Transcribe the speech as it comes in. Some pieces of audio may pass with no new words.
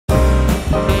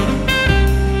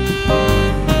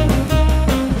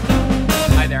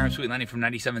Lenny from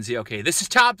 97Z. Okay, this is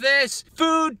Top This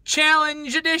Food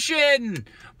Challenge Edition.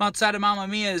 I'm outside of Mama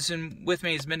Mia's, and with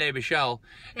me is Midday Michelle,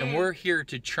 and we're here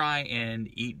to try and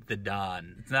eat the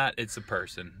Don. It's a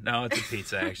person. No, it's a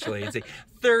pizza, actually. It's a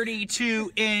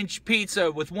 32-inch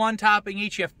pizza with one topping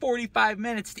each. You have 45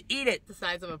 minutes to eat it. The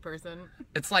size of a person.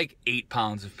 It's like 8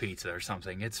 pounds of pizza or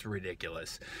something. It's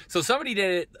ridiculous. So somebody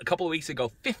did it a couple of weeks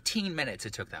ago. 15 minutes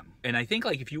it took them. And I think,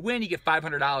 like, if you win, you get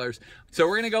 $500. So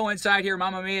we're going to go inside here,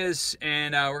 Mama Mia's,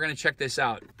 and we're going to check this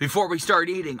out. Before we start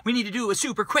eating, we need to do a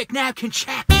super quick napkin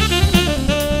check.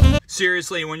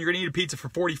 Seriously, when you're going to eat a pizza for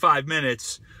 45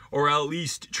 minutes, or at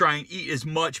least try and eat as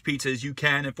much pizza as you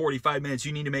can in 45 minutes,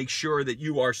 you need to make sure that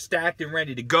you are stacked and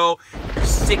ready to go.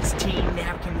 16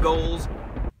 napkin goals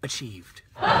achieved.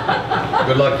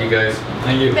 Good luck, you guys.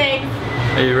 Thank you. Thanks.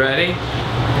 Are you ready?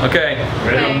 Okay.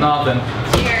 Ready? Okay. Nothing.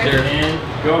 Cheers. Cheers.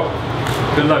 And go.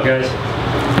 Good luck, guys.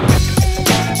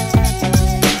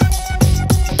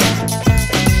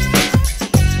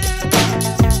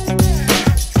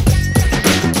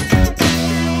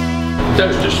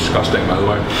 That's disgusting, by the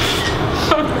way.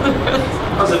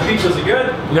 How's the pizza? Is it good?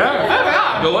 Yeah. Oh,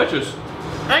 yeah. Delicious.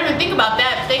 I didn't even think about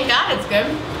that. Thank God it's good.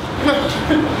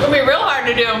 It'll be real hard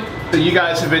to do. So you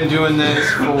guys have been doing this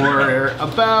for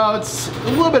about a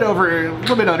little bit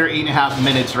under 8.5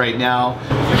 minutes right now.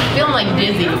 Feeling like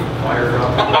dizzy.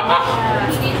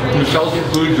 Michelle's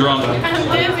food drunk. I'm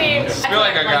dizzy. I feel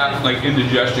like I got like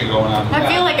indigestion going on. I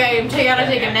feel like I gotta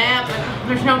take a nap, but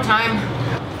there's no time.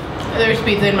 There's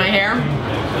pizza in my hair.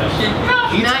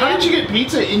 How did you get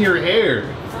pizza in your hair?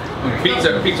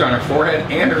 Pizza on her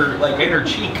forehead and her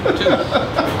cheek too.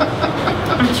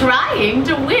 I'm trying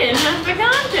to win the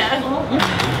contest.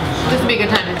 This would be a good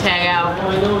time to tag out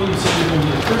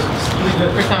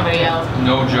for somebody else.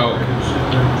 No joke.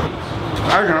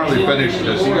 I can hardly finish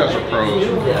this. You guys are pros.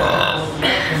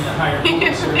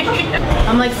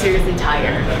 I'm like seriously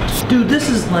tired. Dude, this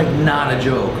is like not a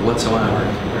joke whatsoever.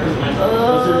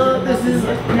 This is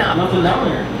Nothing down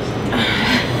there.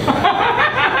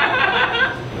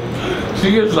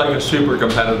 She is like a super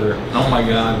competitor. Oh my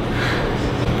god.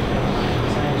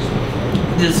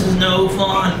 This is no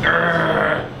fun.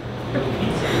 I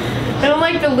don't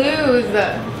like to lose.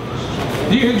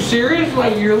 Are you serious?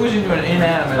 Like you're losing to an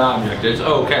inanimate object. It's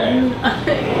okay.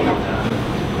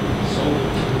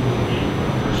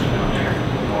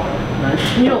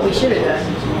 You know what we should have done?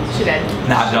 Should have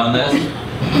Not done this?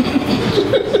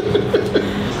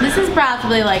 This is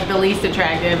probably like the least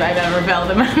attractive I've ever felt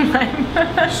in my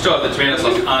life. Still have the tomato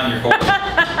sauce on your forehead.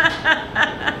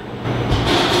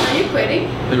 Are you quitting?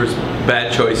 There was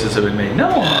bad choices have been made. No,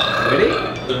 I'm not quitting.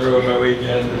 It ruined my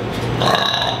weekend.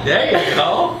 There you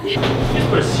go. Just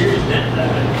put a serious dent in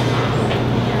that.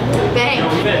 Thanks. You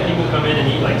know, we've had people come in and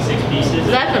eat like 6 pieces.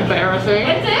 That's embarrassing.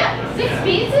 That's it? 6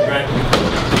 pieces? Right.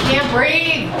 Can't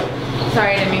breathe.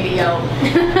 Sorry, I didn't mean to yell.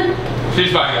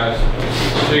 She's fine, guys.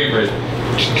 She can breathe.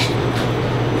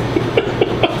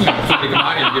 Somebody come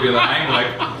out here and give you the hang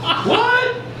like,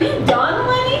 what? You done,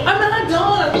 Lenny? I'm not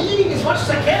done. I'm eating as much as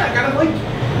I can. I gotta like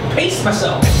pace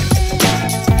myself.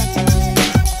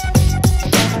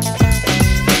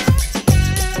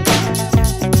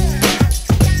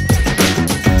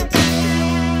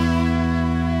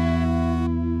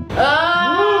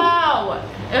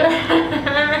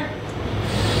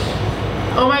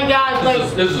 Oh my god,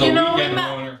 like, this is a you know, weekend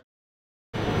owner.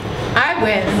 I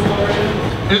win.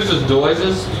 This is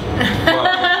delicious.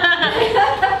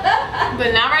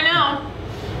 But not right now.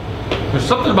 There's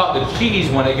something about the cheese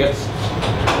when it gets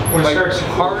When it like, starts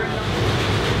hard.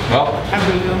 Well, I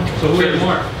beat you. So wait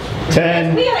more.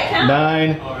 10, We gotta count.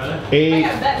 9, Oh, really?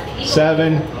 8,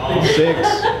 7,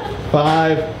 6,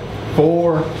 5,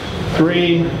 4,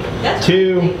 3,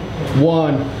 2,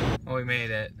 1. well, we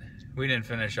made it. We didn't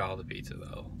finish all the pizza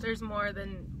though. There's more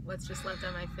than what's just left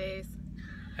on my face.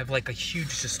 I have like a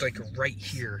huge, just like right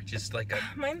here, just like a.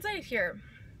 Mine's right here.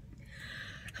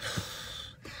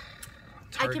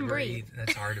 It's hard I can to breathe.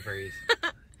 That's hard to breathe.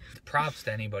 Props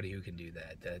to anybody who can do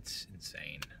that. That's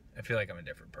insane. I feel like I'm a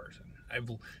different person. I've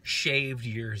shaved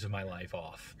years of my life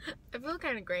off. I feel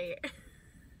kind of great.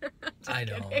 I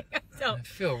know. I don't. I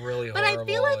feel really But horrible. I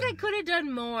feel like I and- could have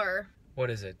done more. What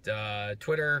is it?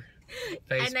 Twitter,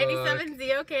 At Facebook,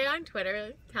 97ZOK on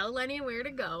Twitter. Tell Lenny where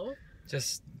to go.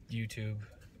 just YouTube.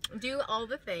 Do all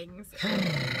the things.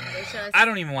 I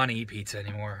don't even want to eat pizza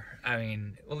anymore. I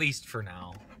mean, at least for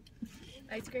now.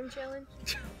 Ice cream challenge?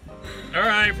 All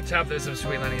right, for Top This, I'm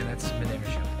Sweet Lenny, and that's Midday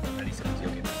Michelle.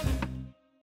 97ZOK.